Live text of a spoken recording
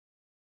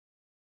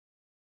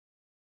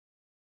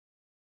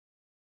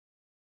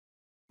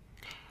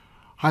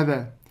Hi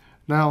there.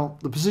 Now,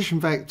 the position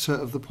vector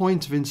of the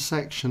point of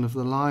intersection of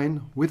the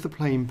line with the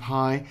plane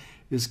pi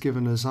is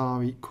given as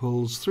r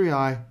equals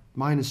 3i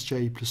minus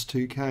j plus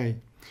 2k.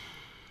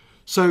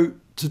 So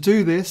to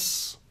do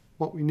this,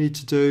 what we need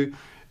to do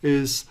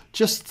is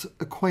just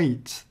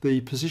equate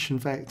the position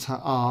vector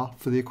r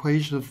for the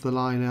equation of the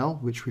line L,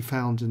 which we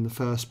found in the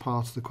first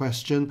part of the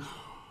question,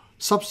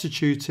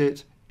 substitute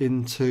it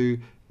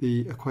into the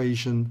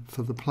equation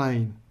for the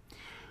plane.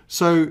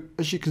 So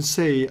as you can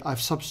see,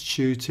 I've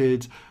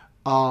substituted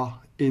r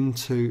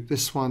into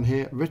this one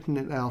here, written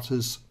it out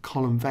as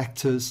column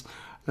vectors,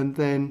 and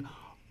then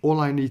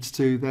all I need to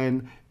do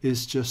then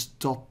is just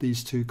dot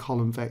these two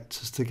column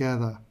vectors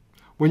together.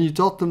 When you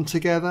dot them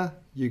together,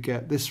 you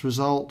get this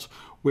result,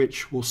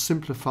 which will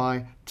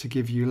simplify to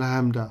give you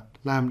lambda.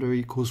 Lambda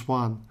equals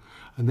 1.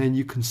 And then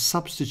you can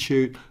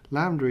substitute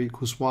lambda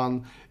equals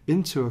 1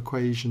 into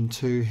equation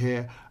 2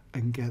 here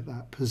and get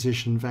that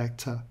position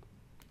vector.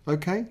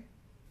 Okay?